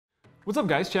What's up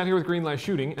guys, Chad here with Greenlight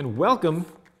Shooting, and welcome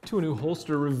to a new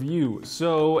holster review.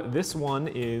 So this one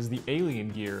is the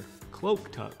Alien Gear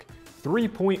Cloak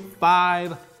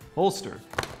 3.5 holster.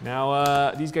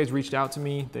 Now these guys reached out to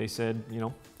me. They said, you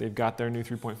know, they've got their new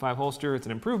 3.5 holster. It's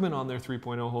an improvement on their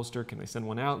 3.0 holster. Can they send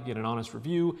one out, get an honest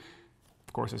review?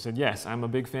 Of course I said yes. I'm a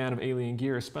big fan of Alien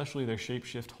Gear, especially their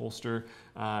Shapeshift holster,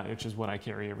 which is what I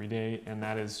carry every day, and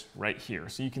that is right here.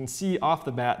 So you can see off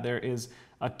the bat there is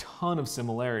a ton of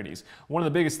similarities. One of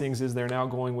the biggest things is they're now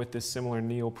going with this similar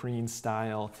neoprene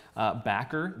style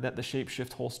backer that the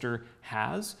Shapeshift holster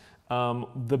has.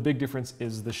 The big difference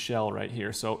is the shell right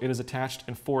here. So it is attached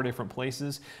in 4 different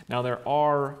places. Now there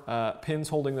are pins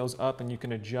holding those up, and you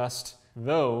can adjust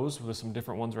those with some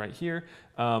different ones right here,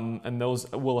 and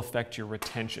those will affect your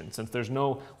retention. Since there's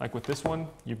no, like with this one,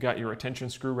 you've got your retention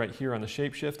screw right here on the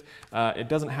Shapeshift. It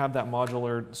doesn't have that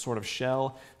modular sort of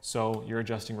shell, so you're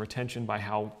adjusting retention by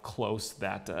how close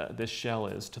that this shell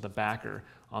is to the backer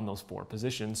on those 4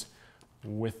 positions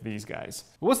with these guys.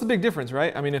 What's the big difference,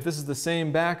 right? I mean, if this is the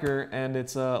same backer and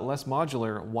it's less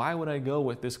modular, why would I go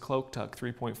with this Cloak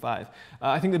 3.5?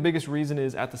 I think the biggest reason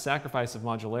is at the sacrifice of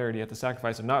modularity, at the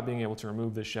sacrifice of not being able to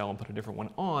remove this shell and put a different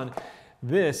one on,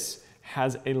 this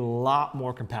has a lot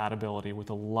more compatibility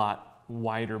with a lot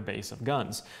wider base of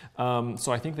guns.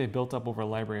 So I think they built up over a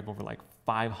library of over like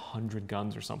 500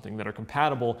 guns or something that are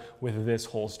compatible with this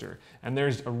holster. And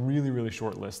there's a really, really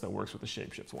short list that works with the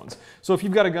Shapeshift ones. So if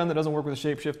you've got a gun that doesn't work with a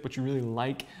Shapeshift, but you really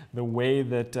like the way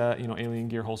that you know, Alien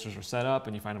Gear holsters are set up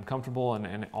and you find them comfortable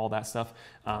and all that stuff,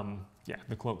 yeah,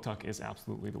 the Cloak is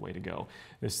absolutely the way to go.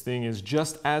 This thing is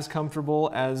just as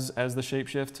comfortable as the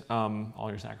Shapeshift. All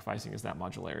you're sacrificing is that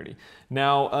modularity.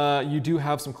 Now, you do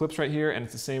have some clips right here, and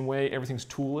it's the same way. Everything's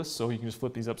toolless, so you can just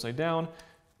flip these upside down,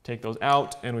 take those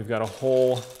out, and we've got a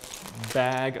whole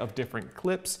bag of different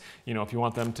clips. You know, if you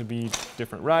want them to be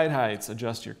different ride heights,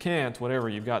 adjust your cant, whatever,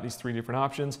 you've got these 3 different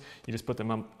options. You just put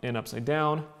them in upside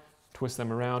down, twist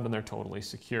them around, and they're totally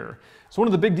secure. So one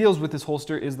of the big deals with this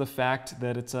holster is the fact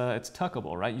that it's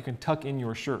tuckable, right? You can tuck in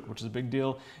your shirt, which is a big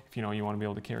deal if you know you want to be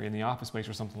able to carry in the office space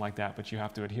or something like that, but you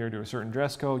have to adhere to a certain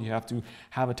dress code. You have to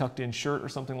have a tucked in shirt or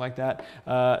something like that.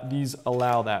 These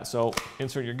allow that. So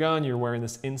insert your gun, you're wearing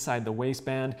this inside the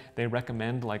waistband. They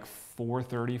recommend like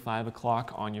 4:30, 5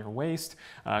 o'clock on your waist,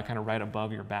 kind of right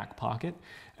above your back pocket.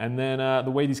 And then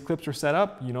the way these clips are set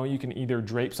up, you know, you can either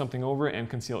drape something over it and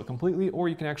conceal it completely, or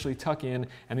you can actually tuck in,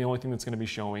 and the only thing that's going to be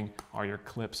showing are your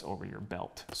clips over your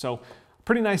belt. So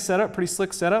pretty nice setup, pretty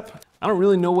slick setup. I don't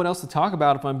really know what else to talk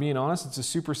about if I'm being honest. It's a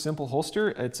super simple holster.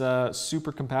 It's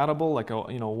super compatible, like a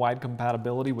wide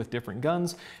compatibility with different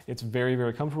guns. It's very,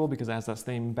 very comfortable because it has that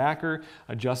same backer,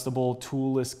 adjustable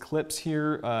toolless clips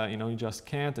here. You know, you just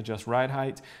can't adjust ride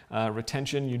height.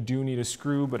 Retention, you do need a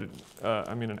screw, but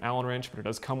I mean an Allen wrench, but it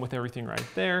does come with everything right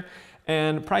there.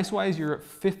 And price-wise, you're at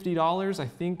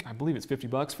 $50, I believe it's 50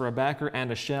 bucks for a backer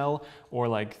and a shell, or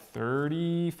like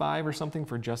 35 or something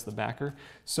for just the backer.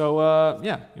 So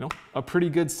yeah, you know, a pretty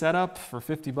good setup for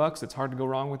 50 bucks. It's hard to go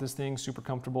wrong with this thing, super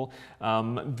comfortable.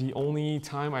 The only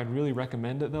time I'd really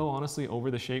recommend it though, honestly, over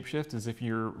the Shapeshift is if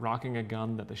you're rocking a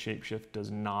gun that the Shapeshift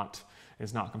is not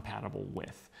compatible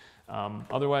with.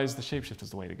 Otherwise, the Shapeshift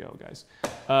is the way to go, guys.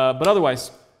 But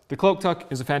otherwise, the Cloak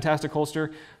is a fantastic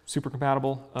holster, super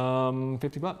compatible,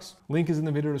 50 bucks. Link is in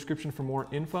the video description for more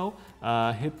info.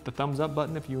 Hit the thumbs up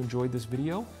button if you enjoyed this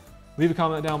video. Leave a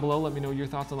comment down below, let me know your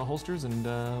thoughts on the holsters, and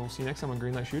we'll see you next time on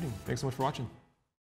Greenlight Shooting. Thanks so much for watching.